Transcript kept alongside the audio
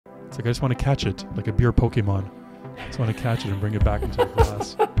It's like I just want to catch it, like a beer Pokemon. I just want to catch it and bring it back into a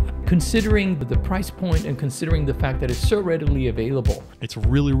glass. Considering the price point and considering the fact that it's so readily available. It's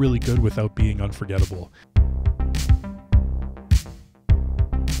really, really good without being unforgettable.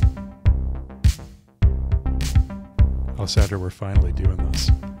 Oh, Sandra, we're finally doing this.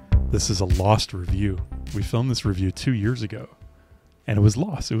 This is a lost review. We filmed this review 2 years ago, and it was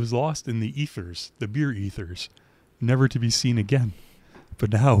lost. It was lost in the ethers, the beer ethers, never to be seen again.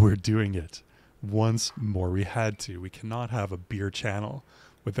 But now we're doing it once more. We had to. We cannot have a beer channel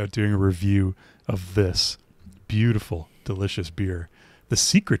without doing a review of this beautiful, delicious beer. The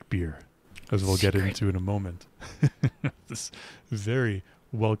secret beer, as we'll get into in a moment. This very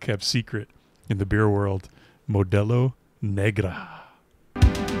well-kept secret in the beer world, Modelo Negra.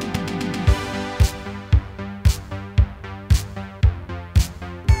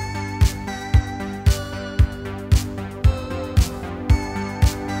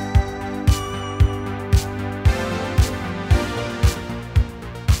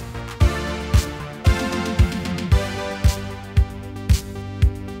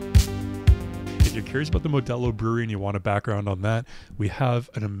 Curious about the Modelo brewery and you want a background on that, we have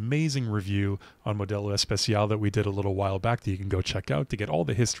an amazing review on Modelo Especial that we did a little while back that you can go check out to get all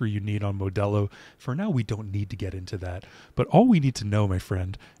the history you need on Modelo. For now, we don't need to get into that. But all we need to know, my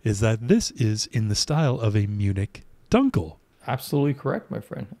friend, is that this is in the style of a Munich Dunkel. Absolutely correct, my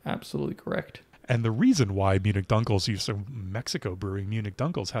friend. Absolutely correct. And the reason why Munich Dunkels, you said Mexico brewing Munich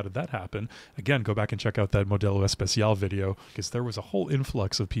Dunkels, how did that happen? Again, go back and check out that Modelo Especial video, because there was a whole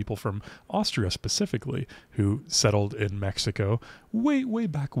influx of people from Austria specifically who settled in Mexico way, way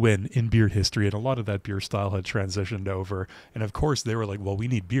back when in beer history. And a lot of that beer style had transitioned over. And of course, they were like, well, we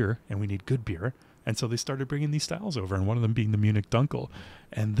need beer and we need good beer. And so they started bringing these styles over, and one of them being the Munich Dunkel.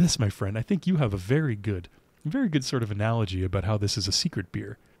 And this, my friend, I think you have a very good sort of analogy about how this is a secret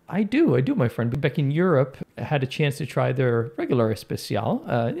beer. I do, my friend. Back in Europe, I had a chance to try their regular Especial.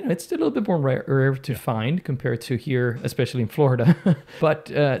 It's a little bit more rare to find compared to here, especially in Florida. But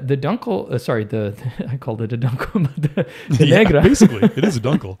the Dunkel, I called it a Dunkel, but the Negra. Basically, it is a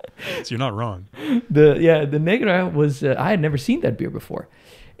Dunkel. So you're not wrong. The Negra was, I had never seen that beer before.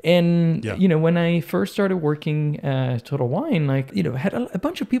 And, when I first started working at Total Wine, had a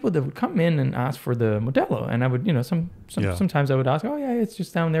bunch of people that would come in and ask for the Modelo. And I would, sometimes I would ask, oh, yeah, it's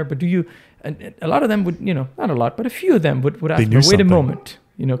just down there. But do you, and a lot of them would, not a lot, but a few of them would ask, wait a moment,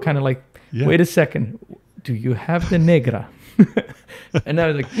 kind of like, wait a second, do you have the Negra? And I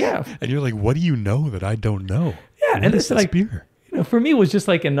was like, yeah. And you're like, what do you know that I don't know? Yeah. What and is it's this like, beer? For me, it was just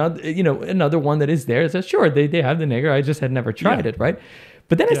like another one that is there. So sure, they have the Negra. I just had never tried it, right?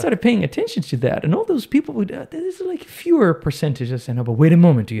 But then I started paying attention to that, and all those people would, there's like fewer percentages. And but wait a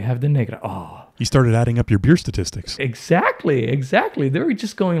moment, do you have the Negra? Oh. You started adding up your beer statistics. Exactly. They were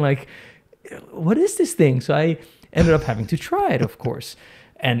just going like, what is this thing? So I ended up having to try it, of course.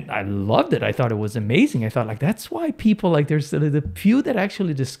 And I loved it. I thought it was amazing. I thought like, that's why people like, there's the few that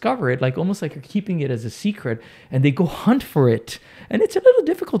actually discover it, like almost like are keeping it as a secret, and they go hunt for it. And it's a little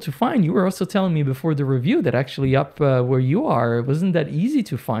difficult to find. You were also telling me before the review that actually up where you are, it wasn't that easy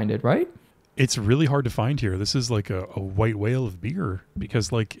to find it, right? It's really hard to find here. This is like a white whale of beer, because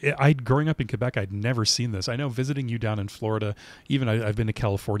growing up in Quebec, I'd never seen this. I know visiting you down in Florida, even I've been to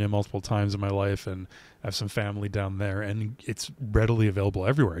California multiple times in my life, and I have some family down there, and it's readily available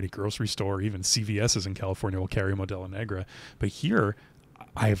everywhere. Any grocery store, even CVS's in California will carry Modelo Negra. But here,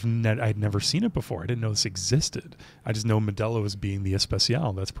 I'd never seen it before. I didn't know this existed. I just know Modelo as being the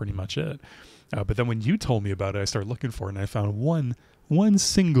Especial. That's pretty much it. But then when you told me about it, I started looking for it, and I found one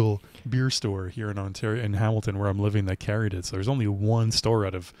single beer store here in Ontario, in Hamilton, where I'm living, that carried it. So there's only one store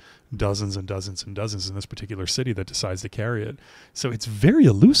out of dozens and dozens and dozens in this particular city that decides to carry it. So it's very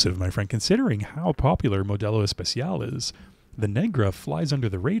elusive, my friend, considering how popular Modelo Especial is. The Negra flies under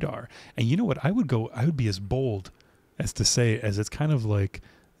the radar. And you know what? I would be as bold as to say, as it's kind of like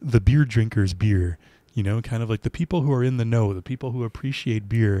the beer drinker's beer. Kind of like the people who are in the know, the people who appreciate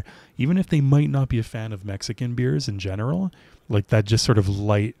beer, even if they might not be a fan of Mexican beers in general, like that just sort of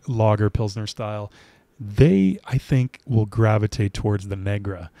light lager Pilsner style, they, I think, will gravitate towards the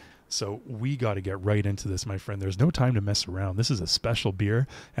Negra. So we got to get right into this, my friend. There's no time to mess around. This is a special beer,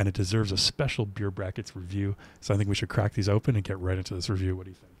 and it deserves a special Beer Brackets review. So I think we should crack these open and get right into this review. What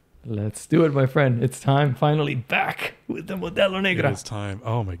do you think? Let's do it, my friend. It's time, finally, back with the Modelo Negra. It's time.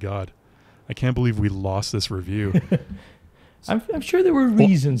 Oh, my God. I can't believe we lost this review. I'm sure there were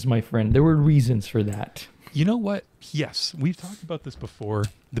reasons, my friend. There were reasons for that. You know what? Yes, we've talked about this before.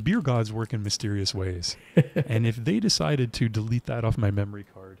 The beer gods work in mysterious ways. And if they decided to delete that off my memory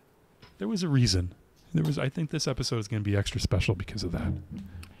card, there was a reason. I think this episode is going to be extra special because of that.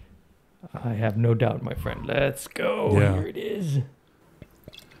 I have no doubt, my friend. Let's go. Yeah. Here it is.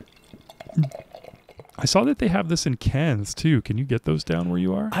 I saw that they have this in cans too. Can you get those down where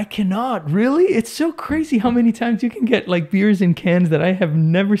you are? I cannot. Really? It's so crazy how many times you can get like beers in cans that I have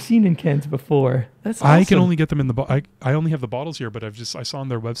never seen in cans before. That's awesome. I can only get them in the I only have the bottles here, but I saw on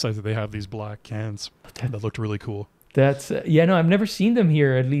their website that they have these black cans that looked really cool. That's no, I've never seen them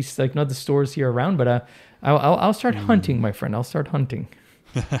here. At least like not the stores here around. But I'll start hunting, my friend. I'll start hunting.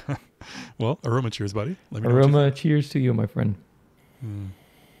 Well, aroma cheers, buddy. Let me know Aroma cheers to you, my friend.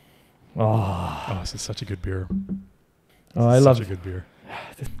 Oh, this is such a good beer. Oh, I love such a good beer.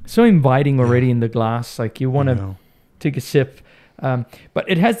 So inviting already in the glass. Like you want to take a sip. But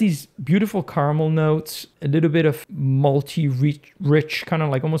it has these beautiful caramel notes, a little bit of malty, rich, kind of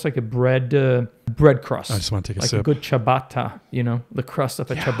like almost like a bread crust. I just want to take a like sip. a good ciabatta, the crust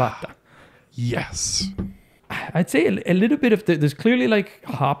of a ciabatta. Yes. I'd say a little bit of there's clearly like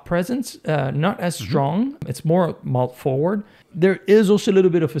hop presence, not as strong. It's more malt forward. There is also a little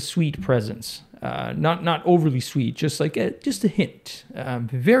bit of a sweet presence, not overly sweet, just like just a hint.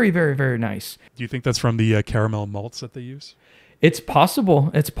 Very, very, very nice. Do you think that's from the caramel malts that they use? It's possible.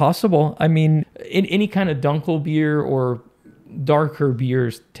 It's possible. I mean, in any kind of Dunkel beer or darker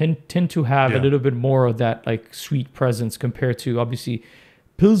beers tend to have a little bit more of that like sweet presence compared to obviously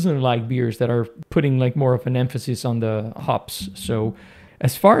Pilsner-like beers that are putting like more of an emphasis on the hops. So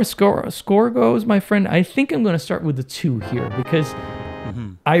as far as score goes, my friend, I think I'm going to start with the 2 here because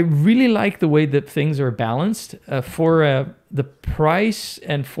I really like the way that things are balanced for the price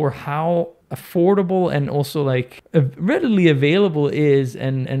and for how affordable and also like readily available is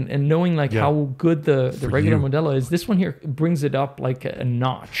and knowing like how good the regular Modelo is. This one here brings it up like a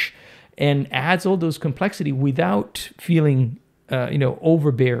notch and adds all those complexity without feeling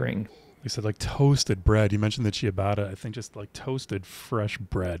overbearing. You said like toasted bread. You mentioned the ciabatta. I think just like toasted fresh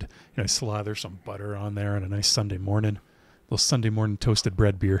bread. Slather some butter on there on a nice Sunday morning. Little Sunday morning toasted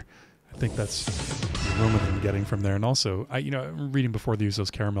bread beer. I think that's the aroma that I'm getting from there. And also, I'm reading before they use those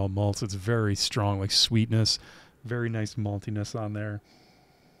caramel malts. It's very strong, like sweetness, very nice maltiness on there.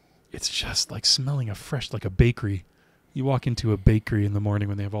 It's just like smelling like a bakery. You walk into a bakery in the morning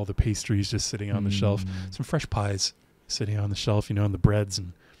when they have all the pastries just sitting on the shelf, some fresh pies sitting on the shelf, and the breads,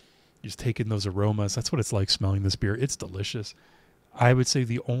 and you just take in those aromas. That's what it's like smelling this beer. It's delicious. I would say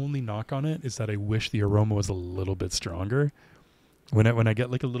the only knock on it is that I wish the aroma was a little bit stronger. When I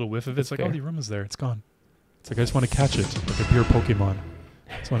get like a little whiff of it, it's like, oh, the aroma's there. It's gone. It's like I just want to catch it, like a beer Pokemon.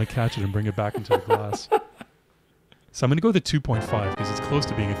 I just want to catch it and bring it back into the glass. So I'm going to go with the 2.5 because it's close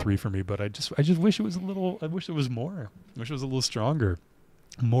to being a 3 for me, but I just wish it was I wish it was more. I wish it was a little stronger.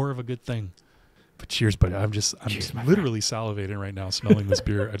 More of a good thing. But cheers, buddy. I'm just literally salivating right now smelling this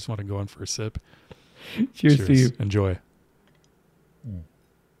beer. I just want to go in for a sip. Cheers to you. Enjoy.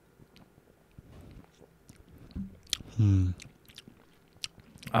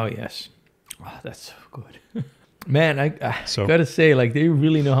 Oh, yes. Oh, that's so good. Man, I gotta say, like, they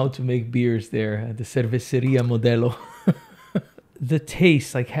really know how to make beers there at the Cerveceria Modelo. The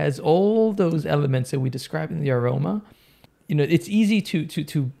taste, like, has all those elements that we described in the aroma. It's easy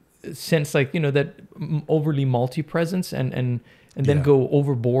to sense, like, that overly malty presence and then go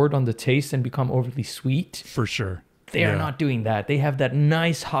overboard on the taste and become overly sweet. For sure. They are not doing that. They have that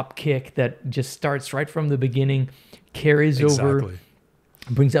nice hop kick that just starts right from the beginning, carries over,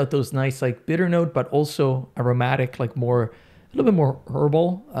 brings out those nice like bitter note, but also aromatic, like a little bit more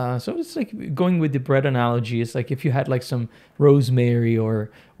herbal. So it's like going with the bread analogy. It's like if you had like some rosemary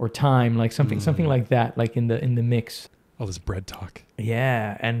or thyme, like something like that, like in the mix. All this bread talk.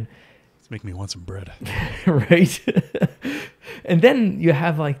 Yeah, and it's making me want some bread. Right. And then you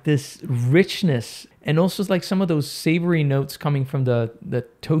have like this richness and also like some of those savory notes coming from the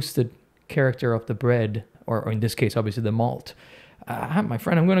toasted character of the bread, or in this case, obviously the malt. My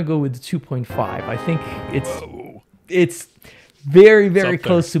friend, I'm going to go with 2.5. I think it's very, very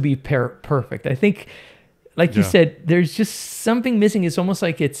close to be perfect. I think, like you said, there's just something missing. It's almost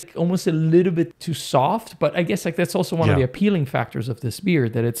like it's almost a little bit too soft, but I guess like that's also one of the appealing factors of this beer,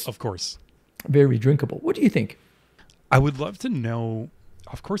 that it's of course very drinkable. What do you think? I would love to know.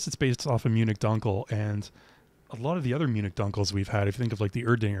 Of course, it's based off of Munich Dunkel, and a lot of the other Munich Dunkels we've had, if you think of like the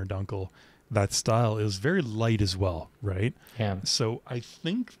Erdinger Dunkel, that style is very light as well, right? Yeah. So I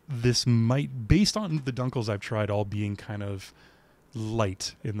think this might, based on the Dunkels I've tried all being kind of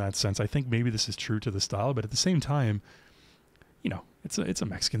light in that sense, I think maybe this is true to the style, but at the same time, it's a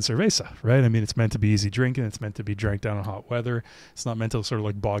Mexican cerveza, right? I mean, it's meant to be easy drinking. It's meant to be drank down in hot weather. It's not meant to sort of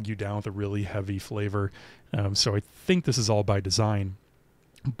like bog you down with a really heavy flavor. So I think this is all by design.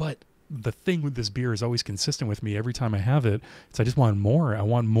 But the thing with this beer is always consistent with me every time I have it. It's I just want more. I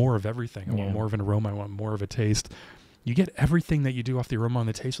want more of everything. I want more of an aroma. I want more of a taste. You get everything that you do off the aroma on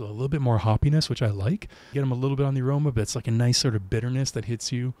the taste with a little bit more hoppiness, which I like. You get them a little bit on the aroma, but it's like a nice sort of bitterness that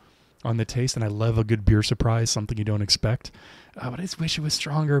hits you on the taste. And I love a good beer surprise, something you don't expect. But I just wish it was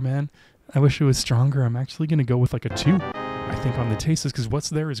stronger, man. I wish it was stronger. I'm actually going to go with like a 2, I think, on the taste, because what's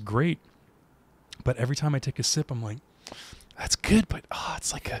there is great. But every time I take a sip, I'm like, that's good, but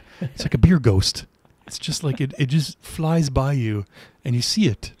it's like a beer ghost. It's just like it just flies by you, and you see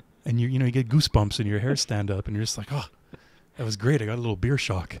it, and you get goosebumps and your hair stand up, and you're just like, oh, that was great. I got a little beer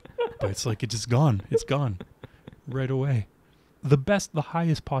shock, but it's like it's just gone. It's gone right away. The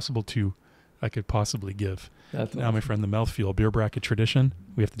highest possible 2 I could possibly give. That's now, awesome. my friend, the mouthfeel beer bracket tradition.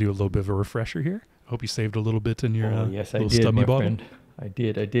 We have to do a little bit of a refresher here. I hope you saved a little bit in your yes, I little did, stubby my bottle. friend. I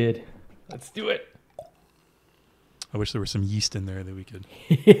did. Let's do it. I wish there was some yeast in there that we could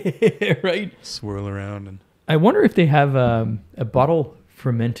Right. swirl around. And I wonder if they have a bottle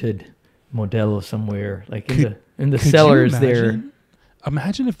fermented Modelo somewhere, like in the could cellars you there. imagine?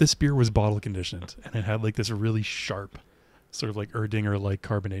 Imagine if this beer was bottle conditioned and it had like this really sharp, sort of like Erdinger-like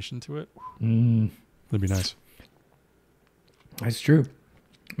carbonation to it. That'd be nice. That's true.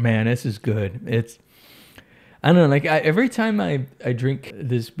 Man, this is good. I don't know, like every time I drink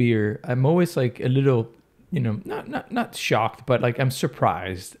this beer, I'm always like a little, not shocked, but like I'm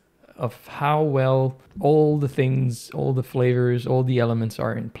surprised of how well all the things, all the flavors, all the elements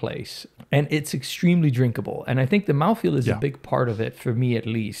are in place. And it's extremely drinkable. And I think the mouthfeel is a big part of it, for me at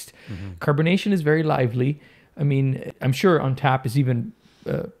least. Carbonation is very lively. I mean, I'm sure on tap is even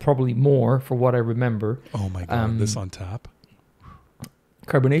probably more for what I remember. Oh my God, this on tap?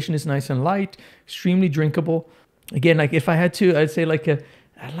 Carbonation is nice and light, extremely drinkable. Again, like if I had to, I'd say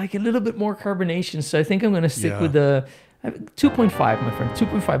I'd like a little bit more carbonation. So I think I'm going to stick with the 2.5, my friend.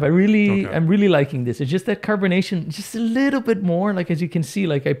 2.5. I'm really liking this. It's just that carbonation, just a little bit more. Like as you can see,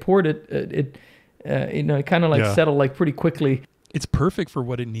 like I poured it, it kind of like settled like pretty quickly. It's perfect for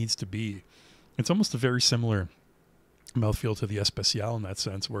what it needs to be. It's almost a very similar mouthfeel to the Especial in that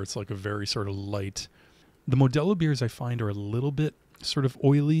sense, where it's like a very sort of light. The Modelo beers I find are a little bit sort of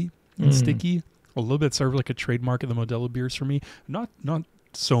oily and sticky. A little bit sort of like a trademark of the Modelo beers for me. Not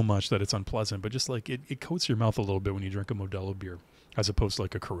so much that it's unpleasant, but just like it coats your mouth a little bit when you drink a Modelo beer, as opposed to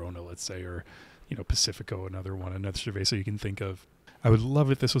like a Corona, let's say, or Pacifico, another cerveza you can think of. I would love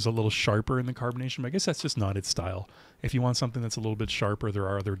if this was a little sharper in the carbonation, but I guess that's just not its style. If you want something that's a little bit sharper, there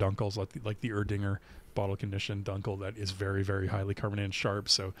are other Dunkels like the Erdinger bottle conditioned Dunkel that is very, very highly carbonated and sharp.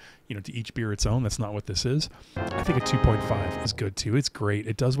 So, to each beer its own. That's not what this is. I think a 2.5 is good too. It's great.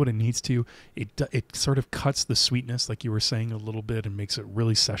 It does what it needs to. It sort of cuts the sweetness, like you were saying, a little bit, and makes it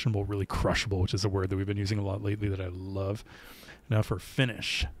really sessionable, really crushable, which is a word that we've been using a lot lately that I love. Now for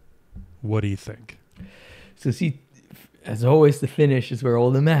finish, what do you think? So see, as always, the finish is where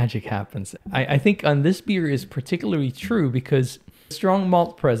all the magic happens. I think on this beer is particularly true because strong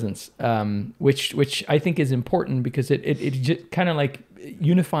malt presence, which I think is important because it just kind of like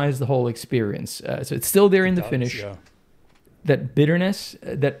unifies the whole experience. So it's still there in the finish. Yeah. That bitterness,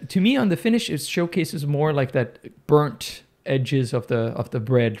 that to me on the finish, it showcases more like that burnt edges of the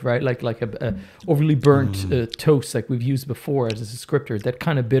bread, right? Like a overly burnt toast, like we've used before as a descriptor. That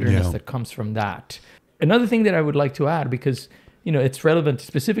kind of bitterness that comes from that. Another thing that I would like to add, because it's relevant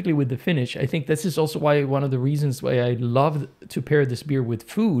specifically with the finish. I think this is also why one of the reasons why I love to pair this beer with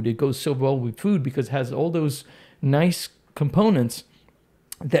food. It goes so well with food because it has all those nice components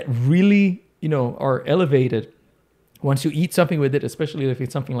that really, are elevated once you eat something with it, especially if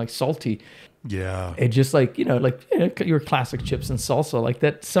it's something like salty. Yeah. It just like your classic chips and salsa, like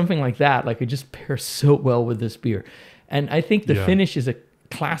that, something like that. Like it just pairs so well with this beer. And I think the finish is a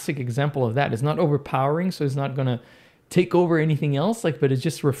classic example of that. It's not overpowering, so it's not going to take over anything else, but it's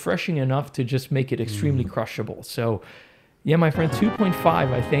just refreshing enough to just make it extremely crushable. So yeah, my friend, 2.5,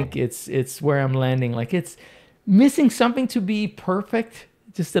 I think it's where I'm landing. Like it's missing something to be perfect,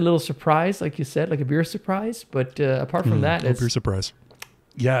 just a little surprise, like you said, like a beer surprise. But apart from that, it's beer surprise.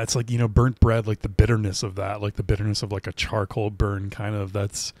 Yeah, it's like, burnt bread, like the bitterness of that, like the bitterness of like a charcoal burn kind of,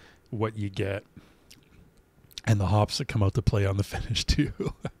 that's what you get. And the hops that come out to play on the finish too.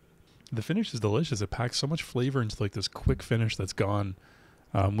 The finish is delicious. It packs so much flavor into like this quick finish that's gone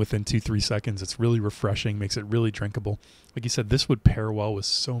within 2-3 seconds. It's really refreshing, makes it really drinkable. Like you said, this would pair well with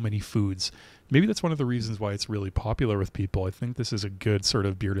so many foods. Maybe that's one of the reasons why it's really popular with people. I think this is a good sort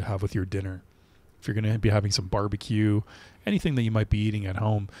of beer to have with your dinner. If you're going to be having some barbecue, anything that you might be eating at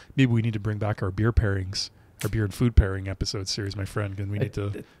home, maybe we need to bring back our beer pairings, our beer and food pairing episode series, my friend, and we need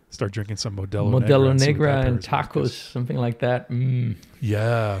to start drinking some Modelo Negra and tacos, something like that.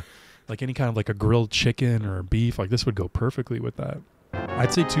 Yeah. like any kind of like a grilled chicken or beef, like this would go perfectly with that.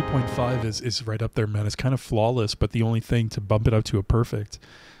 I'd say 2.5 is right up there, man. It's kind of flawless, but the only thing to bump it up to a perfect,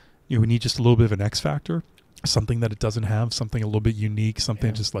 we need just a little bit of an X factor, something that it doesn't have, something a little bit unique,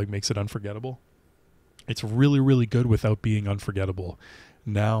 something that just like makes it unforgettable. It's really, really good without being unforgettable.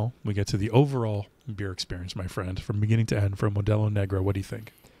 Now we get to the overall beer experience, my friend, from beginning to end, from Modelo Negra. What do you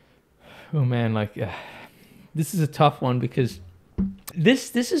think? Oh man, like this is a tough one because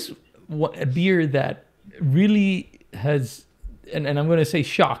this is a beer that really has, and I'm going to say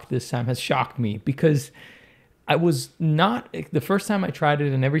shocked this time, has shocked me, because I was not, the first time I tried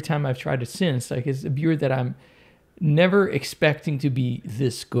it and every time I've tried it since, like it's a beer that I'm never expecting to be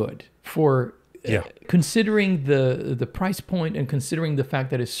this good for considering the price point and considering the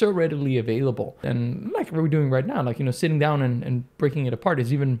fact that it's so readily available. And like we're doing right now, like, sitting down and breaking it apart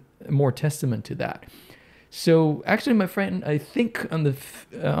is even more testament to that. So actually, my friend, I think on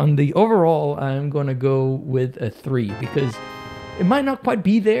the overall, I'm going to go with a 3 because it might not quite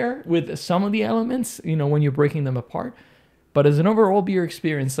be there with some of the elements, when you're breaking them apart. But as an overall beer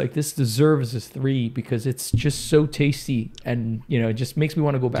experience, like this deserves a 3 because it's just so tasty and, it just makes me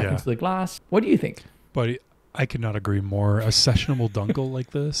want to go back into the glass. What do you think? Buddy, I could not agree more. A sessionable dunkel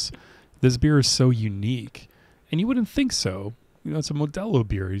like this beer is so unique. And you wouldn't think so. It's a Modelo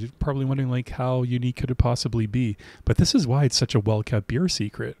beer. You're probably wondering like how unique could it possibly be? But this is why it's such a well-kept beer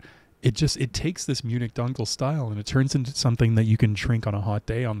secret. It takes this Munich Dunkel-style and it turns into something that you can drink on a hot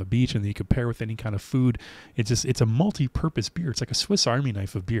day on the beach and that you can pair with any kind of food. It's a multi-purpose beer. It's like a Swiss Army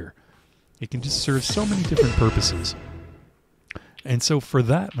knife of beer. It can just serve so many different purposes. And so for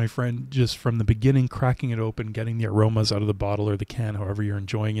that, my friend, just from the beginning, cracking it open, getting the aromas out of the bottle or the can, however you're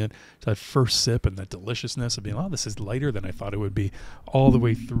enjoying it, that first sip and that deliciousness of being, oh, this is lighter than I thought it would be, all the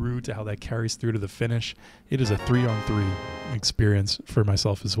way through to how that carries through to the finish. It is a 3-on-3 experience for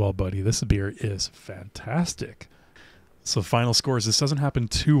myself as well, buddy. This beer is fantastic. So final scores. This doesn't happen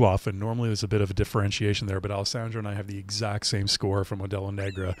too often. Normally there's a bit of a differentiation there, but Alessandro and I have the exact same score for Modelo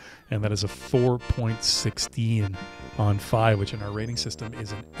Negra, and that is a 4.16 on 5, which in our rating system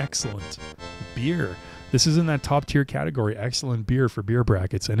is an excellent beer. This is in that top tier category, excellent beer for beer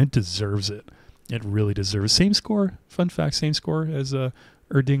brackets, and it deserves it. It really deserves. Same score, fun fact, same score as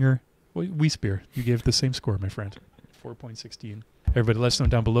Erdinger Weissbier. You gave the same score, my friend. 4.16. Everybody, let us know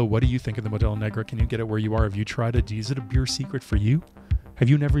down below. What do you think of the Modelo Negra? Can you get it where you are? Have you tried it? Is it a beer secret for you? Have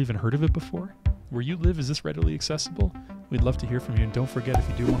you never even heard of it before? Where you live, is this readily accessible? We'd love to hear from you. And don't forget, if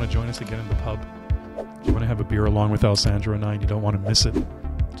you do want to join us again in the pub, if you want to have a beer along with Alessandro and I and you don't want to miss it,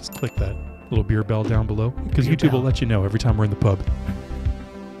 just click that little beer bell down below because YouTube will let you know every time we're in the pub.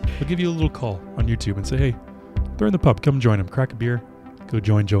 We'll give you a little call on YouTube and say, hey, they're in the pub. Come join them. Crack a beer. Go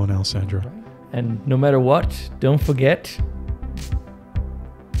join Joe and Alessandro. And no matter what, don't forget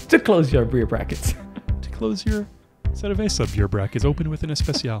to close your beer brackets. To close your Cerveza beer brackets. Open with an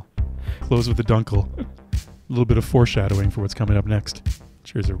Especial. Close with a Dunkel. A little bit of foreshadowing for what's coming up next.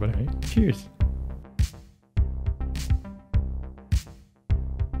 Cheers, everybody. Right. Cheers.